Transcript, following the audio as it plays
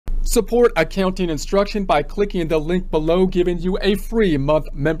Support accounting instruction by clicking the link below, giving you a free month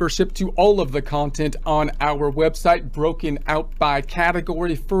membership to all of the content on our website, broken out by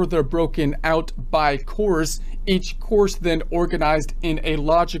category, further broken out by course. Each course then organized in a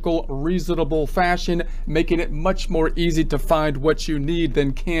logical, reasonable fashion, making it much more easy to find what you need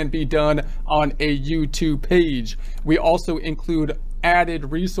than can be done on a YouTube page. We also include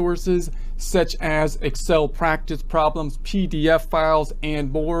added resources such as Excel practice problems, PDF files,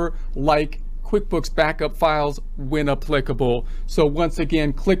 and more, like QuickBooks backup files when applicable. So once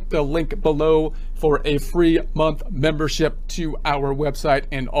again, click the link below for a free month membership to our website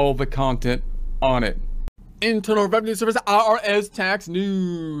and all the content on it. Internal Revenue Service IRS tax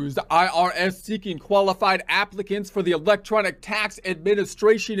news. The IRS seeking qualified applicants for the Electronic Tax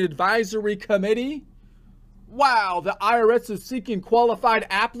Administration Advisory Committee. Wow, the IRS is seeking qualified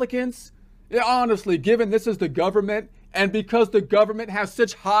applicants? Yeah, honestly, given this is the government, and because the government has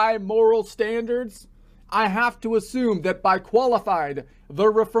such high moral standards, I have to assume that by qualified,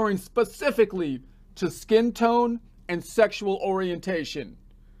 they're referring specifically to skin tone and sexual orientation.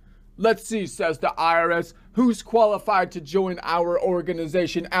 Let's see, says the IRS, who's qualified to join our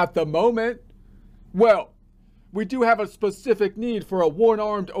organization at the moment? Well, we do have a specific need for a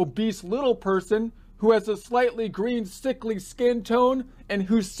one-armed, obese little person who has a slightly green, sickly skin tone and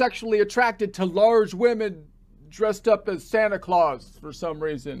who's sexually attracted to large women dressed up as Santa Claus for some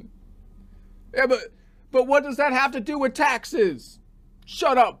reason. Yeah, but what does that have to do with taxes?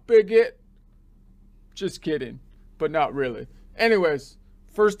 Shut up, bigot. Just kidding, but not really. Anyways,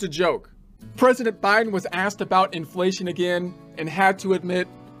 first a joke. President Biden was asked about inflation again and had to admit,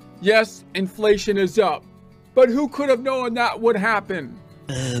 yes, inflation is up. But who could have known that would happen?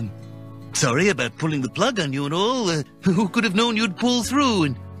 Sorry about pulling the plug on you and all. Who could have known you'd pull through?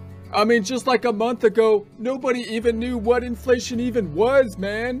 And I mean, just like a month ago, nobody even knew what inflation even was,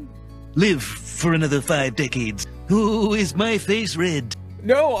 man. Live for another 5 decades. Oh, is my face red?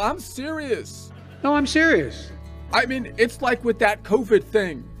 No, I'm serious. No, I'm serious. I mean, it's like with that COVID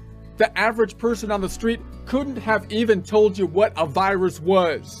thing. The average person on the street couldn't have even told you what a virus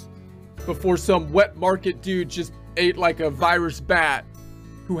was before some wet market dude just ate like a virus bat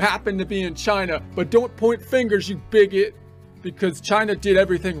who happened to be in China. But don't point fingers, you bigot, because China did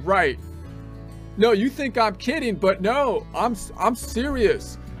everything right. No, you think I'm kidding, but no, I'm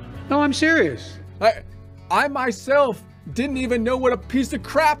serious. No, I'm serious. I myself didn't even know what a piece of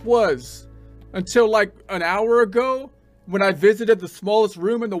crap was until like an hour ago when I visited the smallest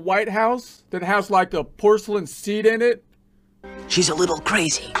room in the White House that has like a porcelain seat in it. She's a little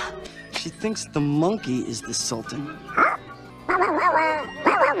crazy. She thinks the monkey is the Sultan.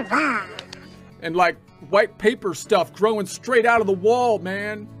 And like white paper stuff growing straight out of the wall,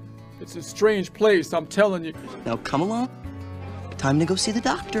 man. It's a strange place, I'm telling you. Now come along. Time to go see the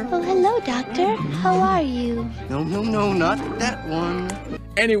doctor. Oh, hello, doctor. How are you? No, not that one.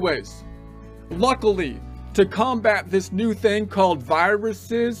 Anyways, luckily, to combat this new thing called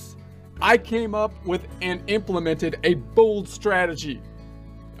viruses, I came up with and implemented a bold strategy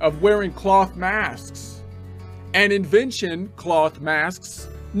of wearing cloth masks. An invention, cloth masks,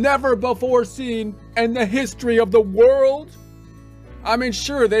 never before seen in the history of the world. I mean,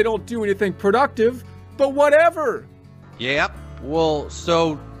 sure, they don't do anything productive, but whatever. Yep. Well,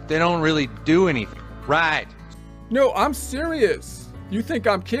 so they don't really do anything, right? No, I'm serious. You think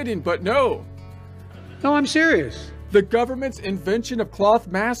I'm kidding, but no. No, I'm serious. The government's invention of cloth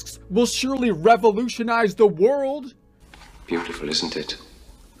masks will surely revolutionize the world. Beautiful, isn't it?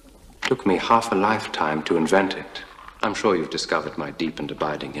 Took me half a lifetime to invent it. I'm sure you've discovered my deep and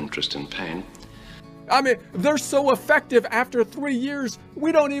abiding interest in pain. I mean, they're so effective after 3 years,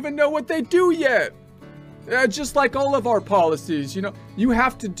 we don't even know what they do yet. Just like all of our policies, you know, you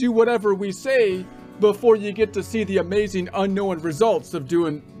have to do whatever we say before you get to see the amazing unknown results of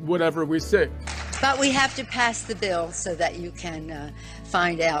doing whatever we say. But we have to pass the bill so that you can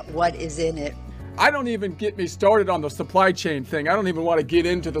find out what is in it. I don't even get me started on the supply chain thing. I don't even want to get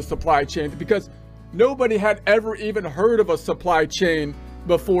into the supply chain because nobody had ever even heard of a supply chain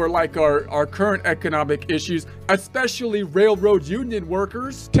before, like our current economic issues, especially railroad union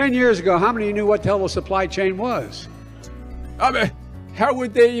workers. 10 years ago, how many knew what the hell a supply chain was? I mean, how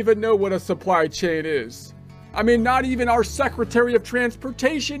would they even know what a supply chain is? I mean, not even our Secretary of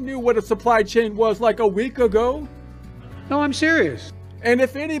Transportation knew what a supply chain was like a week ago. No, I'm serious. And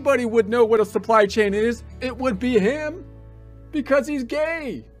if anybody would know what a supply chain is, it would be him, because he's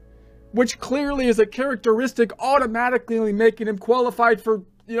gay, which clearly is a characteristic automatically making him qualified for,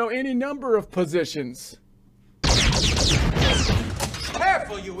 you know, any number of positions.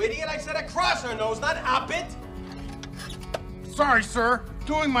 Careful, you idiot! I said across her nose, not up it! Sorry, sir.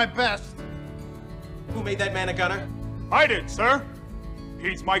 Doing my best. Who made that man a gunner? I did, sir.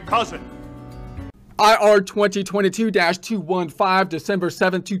 He's my cousin. IR 2022-215, December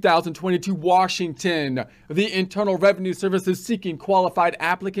 7, 2022, Washington. The Internal Revenue Service is seeking qualified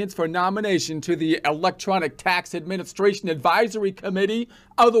applicants for nomination to the Electronic Tax Administration Advisory Committee,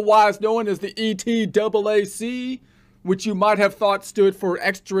 otherwise known as the ETAAC, which you might have thought stood for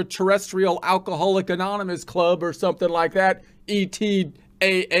Extraterrestrial Alcoholic Anonymous Club or something like that,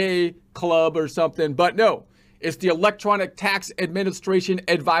 ETAA Club or something, but no. It's the Electronic Tax Administration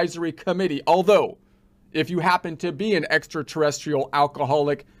Advisory Committee. Although, if you happen to be an extraterrestrial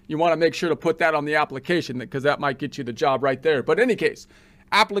alcoholic, you want to make sure to put that on the application because that might get you the job right there. But in any case,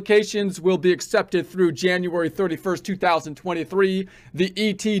 applications will be accepted through January 31st, 2023. The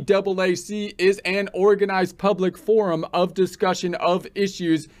ETAAC is an organized public forum of discussion of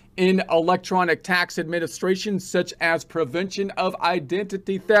issues in electronic tax administration, such as prevention of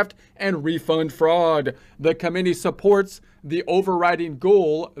identity theft and refund fraud. The committee supports the overriding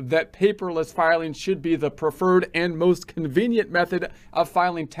goal that paperless filing should be the preferred and most convenient method of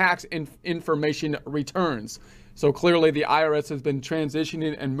filing tax information returns. So clearly the IRS has been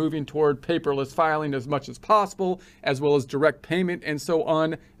transitioning and moving toward paperless filing as much as possible, as well as direct payment and so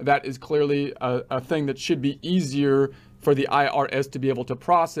on. That is clearly a thing that should be easier for the IRS to be able to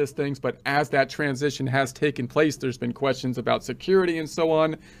process things. But as that transition has taken place, there's been questions about security and so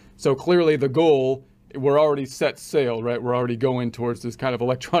on. So clearly the goal, we're already set sail, right? We're already going towards this kind of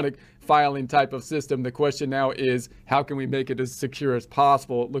electronic filing type of system. The question now is, how can we make it as secure as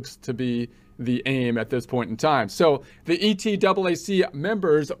possible? It looks to be the aim at this point in time. So the ETAAC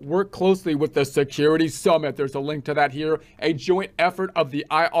members work closely with the Security Summit. There's a link to that here, a joint effort of the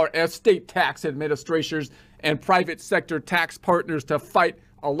IRS, state tax administrators, and private sector tax partners to fight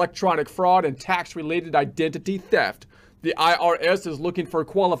electronic fraud and tax-related identity theft. The IRS is looking for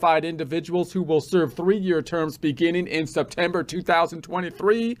qualified individuals who will serve 3-year terms beginning in September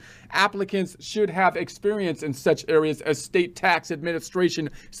 2023. Applicants should have experience in such areas as state tax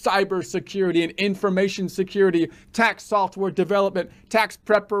administration, cybersecurity and information security, tax software development, tax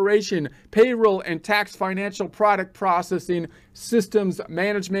preparation, payroll and tax financial product processing, systems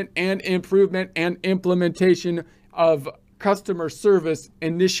management and improvement, and implementation of customer service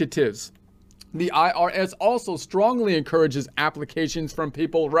initiatives. The IRS also strongly encourages applications from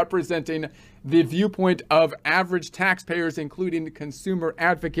people representing the viewpoint of average taxpayers, including consumer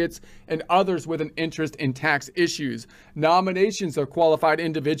advocates and others with an interest in tax issues. Nominations of qualified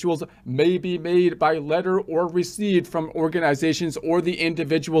individuals may be made by letter or received from organizations or the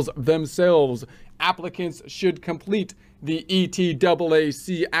individuals themselves. Applicants should complete the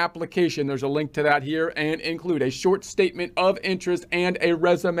ETAAC application. There's a link to that here, and include a short statement of interest and a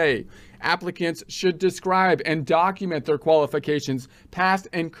resume. Applicants should describe and document their qualifications, past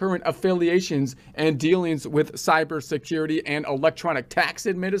and current affiliations, and dealings with cybersecurity and electronic tax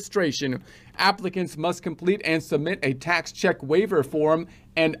administration. Applicants must complete and submit a tax check waiver form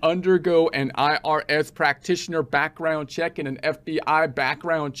and undergo an IRS practitioner background check and an FBI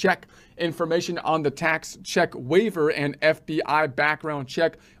background check. Information on the tax check waiver and FBI background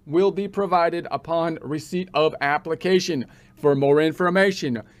check will be provided upon receipt of application. For more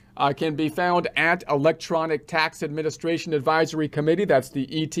information, can be found at Electronic Tax Administration Advisory Committee. That's the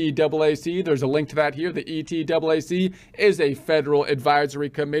ETAAC. There's a link to that here. The ETAAC is a federal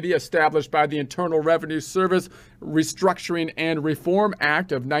advisory committee established by the Internal Revenue Service Restructuring and Reform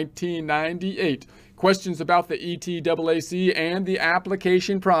Act of 1998. Questions about the ETAAC and the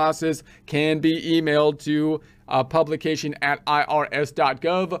application process can be emailed to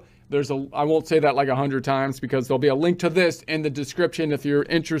publication@irs.gov. I won't say that like 100 times because there'll be a link to this in the description. If you're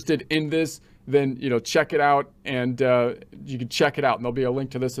interested in this, then check it out, and you can check it out, and there'll be a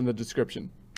link to this in the description.